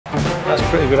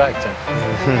pretty good acting.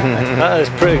 That is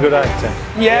pretty good acting.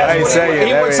 Yeah, he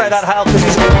would say that, Hal, because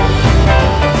he's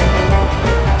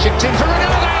chipped in for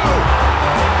Ronaldo.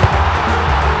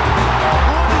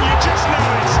 You just know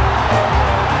it.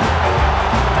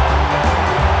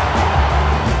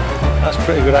 That's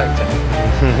pretty good acting.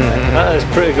 That is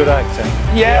pretty good acting.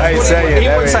 Yeah, he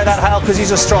would say that, Hal, because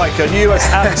he's a striker. And you, as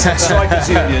Alex at Strikers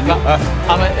Union.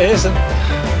 I mean, it isn't.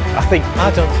 I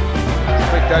don't.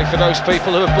 Big day for those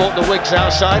people who have bought the wigs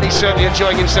outside. He's certainly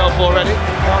enjoying himself already.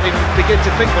 Can't even begin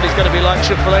to think what he's going to be like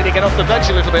should Fellaini get off the bench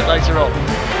a little bit later on.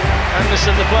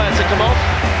 Anderson, the player, to come off.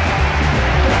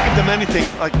 Don't give them anything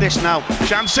like this now.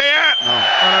 Chance here! No.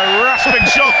 And a rasping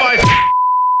shot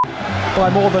by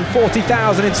more than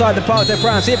 40,000 inside the Parc des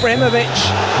Princes. Ibrahimovic.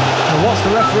 And what's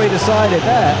the referee decided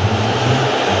there?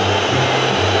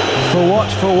 For what?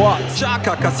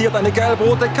 Xhaka kassiert eine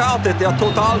gelb-rote Karte. Der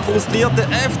total frustrierte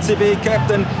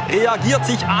FCB-Captain reagiert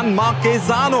sich an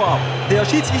Marquezano ab. Der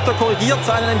Schiedsrichter korrigiert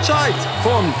seinen Entscheid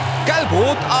von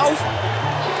gelb-rot auf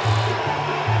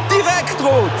direkt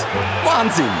rot.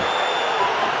 Wahnsinn!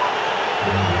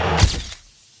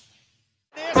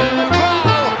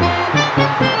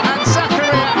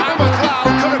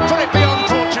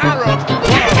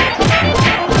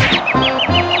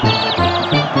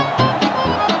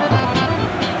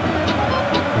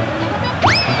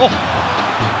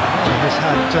 Has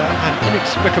had an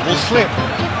inexplicable slip.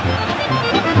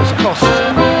 It's cost.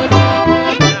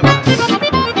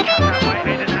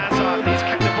 Eden Hazard, he's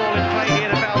kept the ball in play here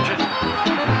to Belgium.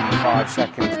 5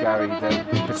 seconds, Gary, then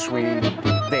between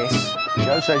this.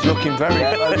 Jose's looking very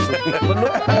close.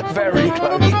 Very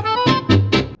close.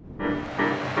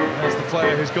 There's the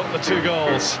player who's got the 2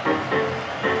 goals.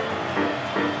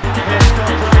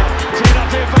 Teed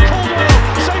up here for Caldwell.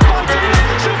 Saved by Dina.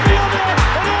 Should be on there.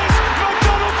 It is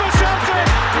McDonald for Celtic.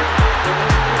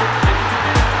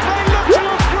 They look to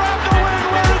have grabbed the win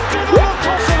where it didn't look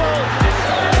possible.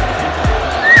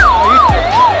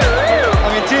 I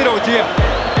mean, dear oh dear.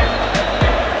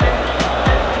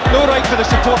 No right for the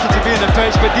supporter to be in the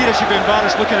pitch, but Dina should be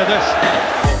embarrassed looking at this.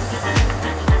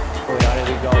 Oh yeah,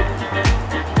 here we go.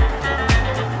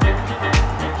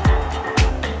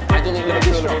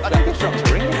 I don't think it's dropped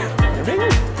a ring. A ring?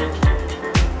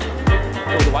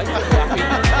 Oh, the white one.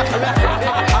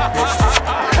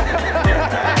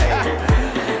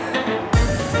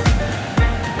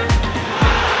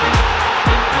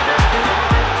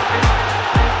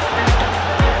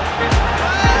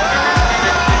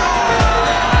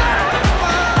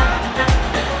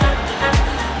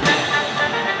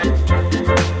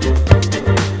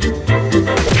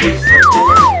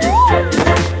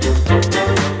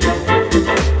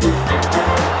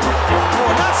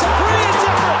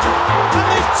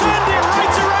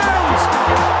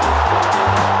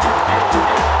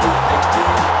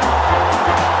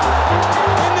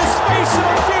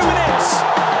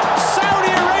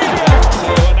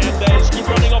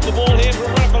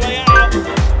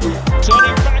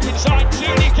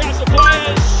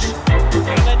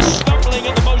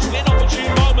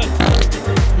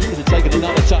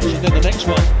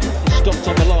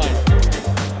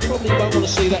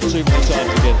 That too many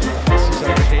times again.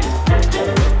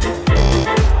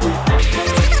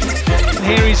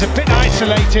 Here he's a bit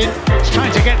isolated. He's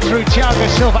trying to get through Thiago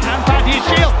Silva and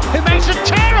Badiashile, who makes a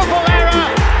terrible error.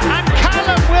 And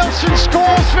Callum Wilson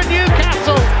scores for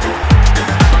Newcastle.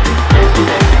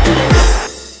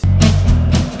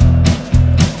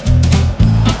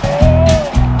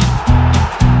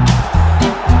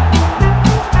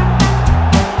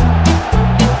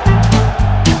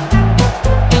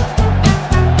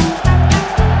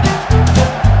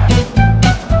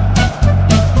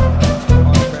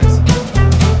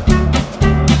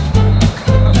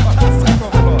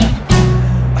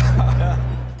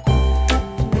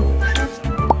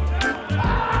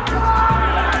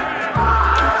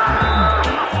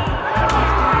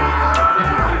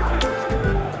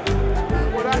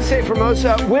 From us,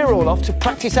 we're all off to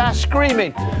practice our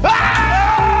screaming. Very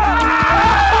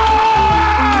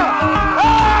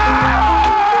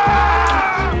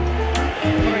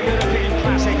European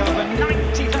classic, over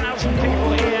 90,000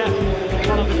 people here,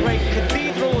 one of the great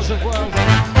cathedrals of world.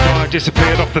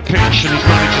 Disappeared off the pitch and his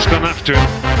manager's gone after him.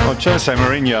 Well, Jose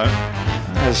Mourinho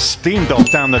has steamed off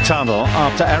down the tunnel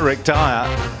after Eric Dyer,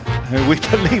 who we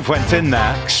believe went in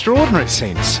there. Extraordinary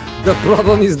scenes. The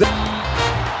problem is that...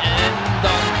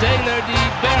 Taylor die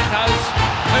Berghuis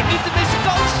een niet te missen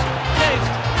kans geeft.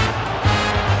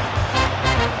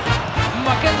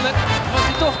 Maar kennelijk was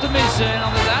hij toch te missen en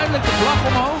dan uiteindelijk de vlag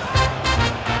omhoog.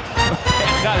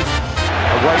 Berghuis.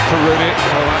 A wait for Rooney,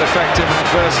 will that affect him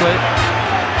adversely?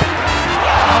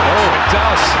 Oh, it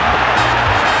does.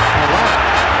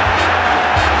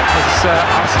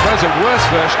 suppose a worse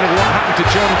version of what happened to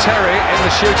John Terry in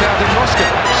the shootout in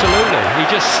Moscow. Absolutely, he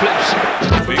just slips.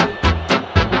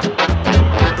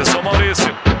 Atenção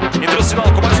Maurício,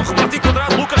 internacional com mais remate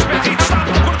enquadrado, Lucas Perry está à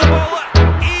procura da bola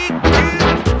e que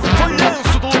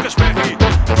falhanço de Lucas Perry,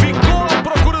 ficou à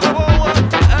procura da bola,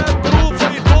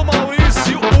 aproveitou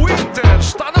Maurício, o Inter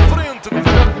está na frente.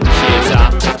 Chiesa,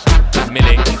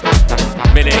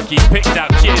 Milik, he picked out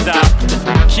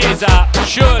Chiesa,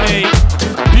 surely,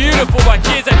 beautiful by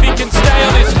Chiesa if he can stay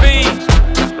on his feet.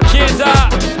 Chiesa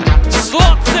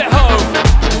slots it home,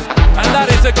 and that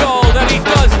is a goal that he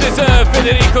does deserve,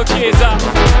 Federico Chiesa.